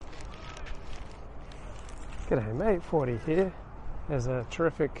G'day mate, 40 here. There's a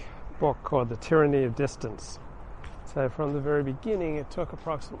terrific book called The Tyranny of Distance. So from the very beginning it took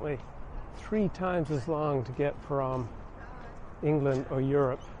approximately 3 times as long to get from England or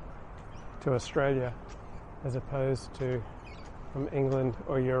Europe to Australia as opposed to from England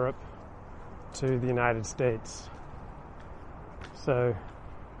or Europe to the United States. So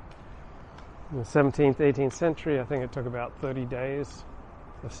in the 17th, 18th century, I think it took about 30 days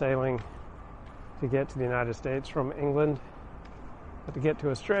of sailing to get to the United States from England. But to get to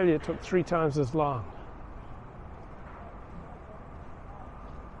Australia, it took 3 times as long.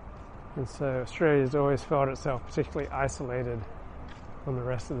 And so Australia has always felt itself particularly isolated from the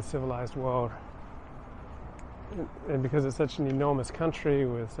rest of the civilized world. And because it's such an enormous country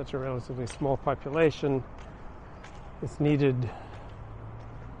with such a relatively small population, it's needed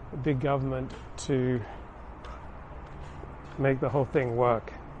a big government to make the whole thing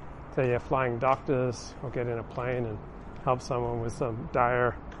work. So you're flying doctors or get in a plane and help someone with some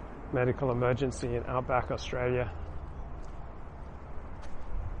dire medical emergency in outback Australia.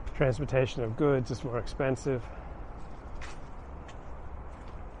 Transportation of goods is more expensive.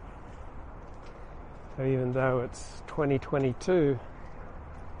 So even though it's 2022,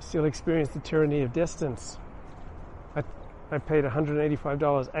 I still experience the tyranny of distance. I paid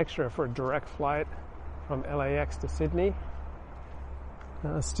 $185 extra for a direct flight from LAX to Sydney.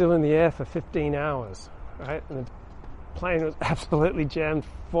 I was still in the air for 15 hours, right? And the plane was absolutely jammed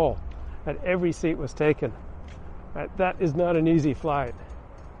full, and every seat was taken. Right? That is not an easy flight.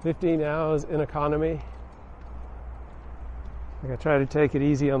 15 hours in economy. I tried to take it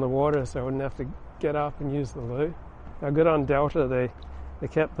easy on the water so I wouldn't have to get up and use the loo. Now, good on Delta, they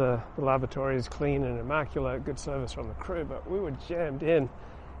kept the lavatories clean and immaculate, good service from the crew, but we were jammed in,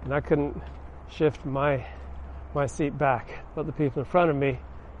 and I couldn't shift my seat back. But the people in front of me,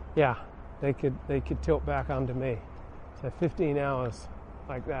 yeah, they could tilt back onto me. So 15 hours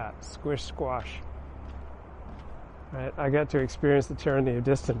like that, squish squash. Right? I got to experience the tyranny of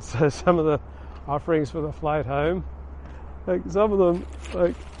distance. So some of the offerings for the flight home, like some of them,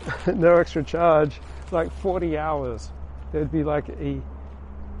 like no extra charge, like 40 hours. There'd be like a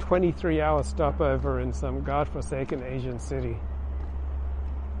 23-hour stopover in some godforsaken Asian city.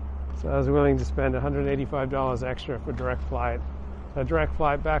 So I was willing to spend $185 extra for direct flight. A direct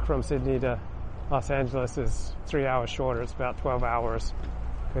flight back from Sydney to Los Angeles is 3 hours shorter. It's about 12 hours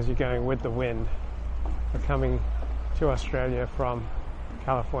because you're going with the wind. But coming to Australia from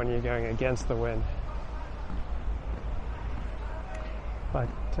California, you're going against the wind. But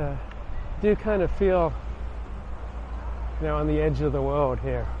I do kind of feel, on the edge of the world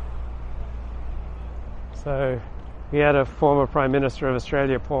here. So we had a former Prime Minister of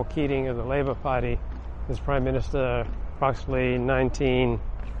Australia, Paul Keating of the Labor Party, as Prime Minister approximately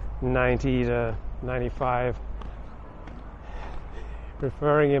 1990 to 95,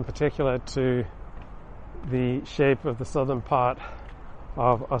 referring in particular to the shape of the southern part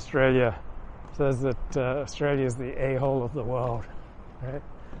of Australia, says that Australia is the a-hole of the world. Right?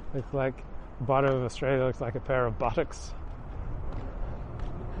 Looks like the bottom of Australia looks like a pair of buttocks.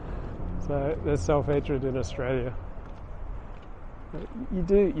 So there's self-hatred in Australia.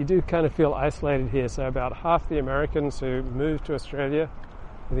 You do kind of feel isolated here. So about half the Americans who move to Australia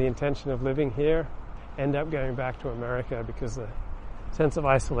with the intention of living here end up going back to America because the sense of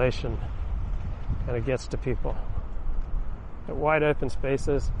isolation kind of gets to people. At wide open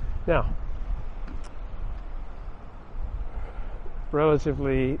spaces. Now,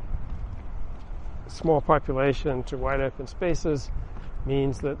 relatively small population to wide open spaces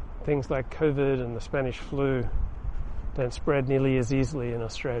means that things like COVID and the Spanish flu don't spread nearly as easily in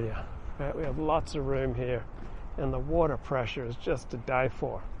Australia. Right? We have lots of room here, and the water pressure is just to die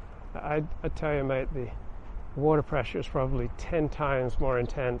for. I tell you, mate, the water pressure is probably 10 times more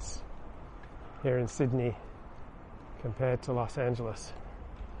intense here in Sydney compared to Los Angeles.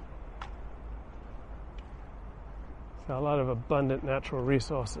 So a lot of abundant natural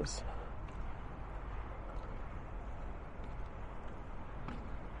resources.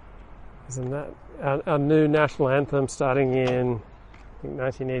 Isn't that our new national anthem starting in, I think,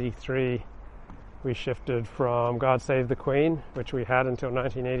 1983, we shifted from God Save the Queen, which we had until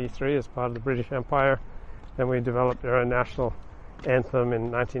 1983 as part of the British Empire. Then we developed our own national anthem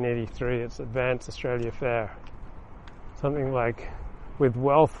in 1983. It's Advance Australia Fair. Something like with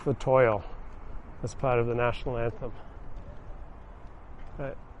wealth for toil as part of the national anthem.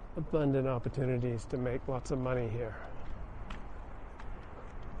 Abundant opportunities to make lots of money here.